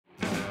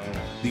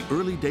The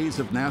early days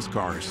of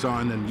NASCAR saw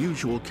an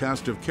unusual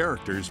cast of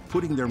characters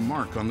putting their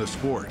mark on the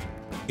sport.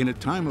 In a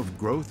time of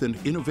growth and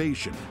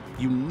innovation,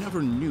 you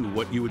never knew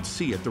what you would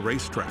see at the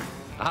racetrack.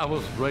 I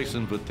was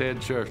racing with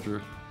Ted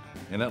Chester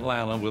in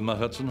Atlanta with my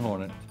Hudson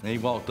Hornet, and he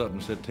walked up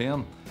and said,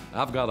 "Tim,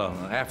 I've got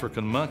an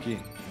African monkey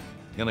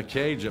in a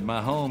cage at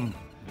my home.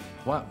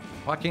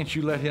 Why can't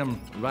you let him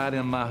ride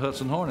in my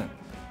Hudson Hornet?"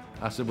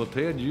 I said, "Well,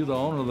 Ted, you're the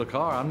owner of the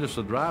car. I'm just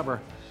a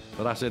driver."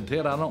 But I said,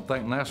 "Ted, I don't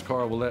think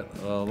NASCAR will let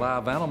a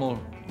live animal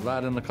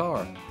ride in the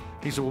car."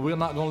 He said, "Well, we're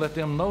not going to let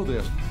them know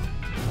this."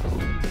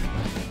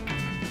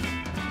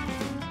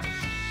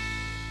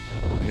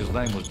 His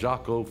name was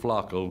Jocko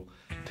Flocko.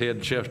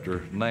 Ted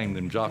Chester named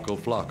him Jocko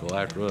Flocko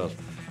after us.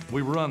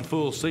 We run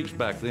full seats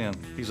back then.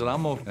 He said,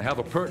 "I'm going to have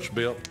a perch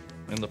built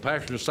in the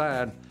passenger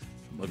side.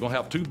 We're going to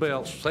have 2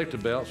 belts, safety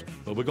belts,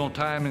 but we're going to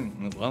tie him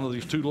in one of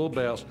these 2 little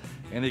belts,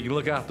 and he can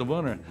look out the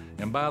window.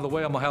 And by the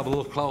way, I'm going to have a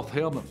little cloth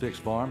helmet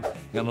fixed for him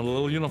and a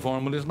little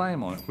uniform with his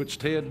name on it," which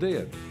Ted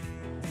did.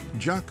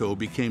 Jocko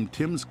became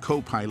Tim's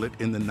co-pilot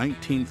in the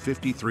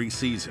 1953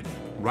 season,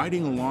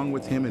 riding along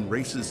with him in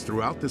races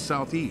throughout the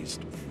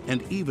Southeast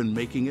and even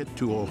making it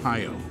to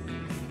Ohio.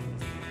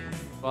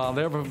 I'll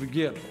never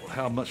forget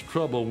how much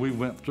trouble we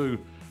went through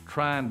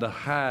trying to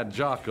hide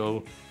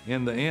Jocko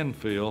in the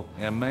infield.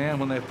 And man,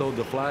 when they throw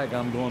the flag,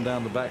 I'm going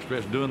down the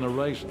backstretch doing the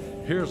race.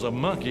 Here's a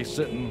monkey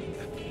sitting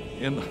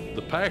in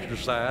the passenger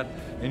side,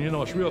 and you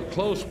know it's real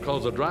close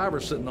because the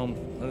driver's sitting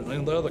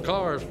in the other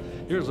cars.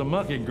 Here's a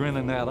monkey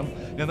grinning at them,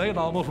 and they'd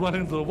almost run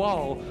into the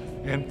wall.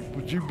 And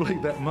would you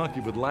believe that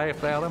monkey would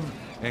laugh at them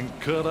and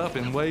cut up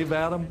and wave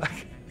at them?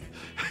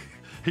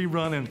 He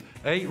run in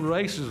 8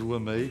 races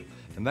with me,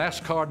 and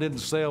NASCAR didn't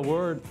say a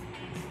word.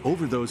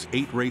 Over those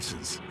 8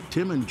 races,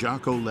 Tim and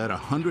Jocko led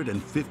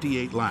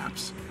 158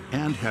 laps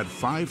and had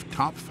 5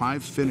 top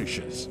 5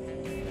 finishes.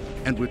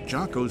 And with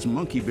Jocko's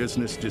monkey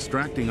business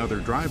distracting other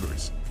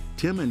drivers,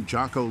 Tim and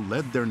Jocko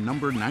led their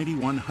number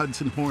 91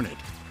 Hudson Hornet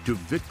to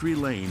victory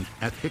lane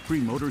at Hickory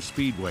Motor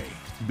Speedway,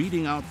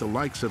 beating out the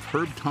likes of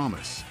Herb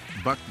Thomas,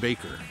 Buck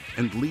Baker,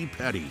 and Lee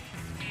Petty.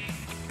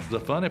 The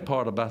funny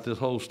part about this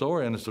whole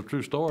story, and it's a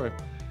true story,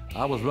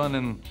 I was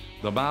running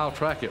the mile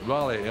track at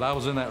Raleigh, and I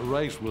was in that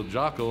race with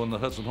Jocko and the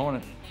Hudson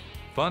Hornet.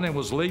 Funny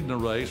was leading the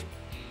race.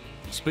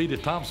 Speedy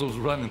Thompson was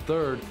running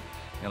 3rd,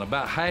 and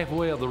about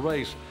halfway of the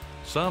race,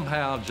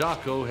 somehow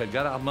Jocko had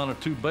got out from under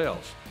 2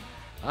 belts.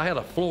 I had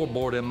a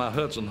floorboard in my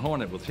Hudson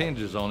Hornet with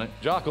hinges on it.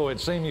 Jocko had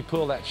seen me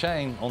pull that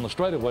chain on the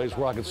straightaways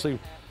where I could see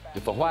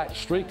if a white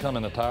streak come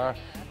in the tire,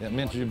 it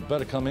meant you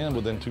better come in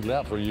within 2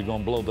 laps or you're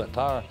gonna blow that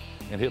tire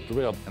and hit the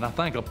rail. And I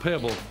think a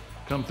pebble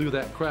come through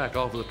that crack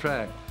off of the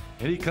track,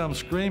 and he come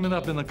screaming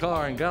up in the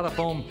car and got up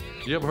on,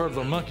 you ever heard of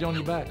a monkey on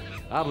your back?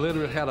 I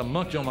literally had a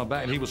monkey on my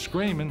back and he was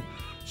screaming.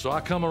 So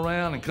I come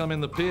around and come in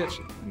the pits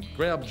and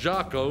grabbed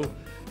Jocko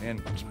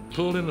and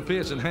pulled in the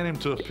pits and handed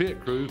him to a pit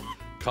crew,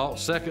 caught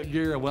 2nd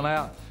gear and went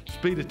out.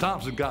 Speedy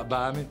Thompson got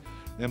by me,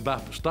 and by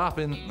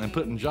stopping and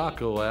putting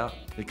Jocko out,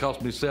 it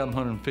cost me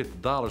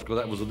 $750 because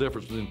that was the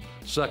difference in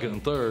 2nd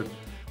and 3rd.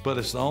 But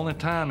it's the only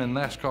time in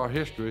NASCAR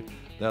history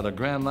that a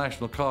Grand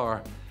National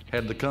car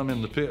had to come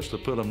in the pits to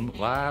put a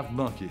live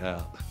monkey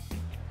out.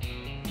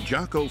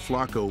 Jocko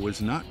Flocko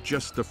was not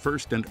just the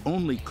first and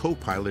only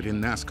co-pilot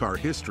in NASCAR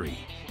history.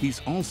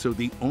 He's also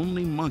the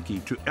only monkey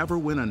to ever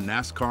win a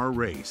NASCAR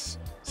race,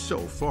 so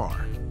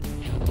far.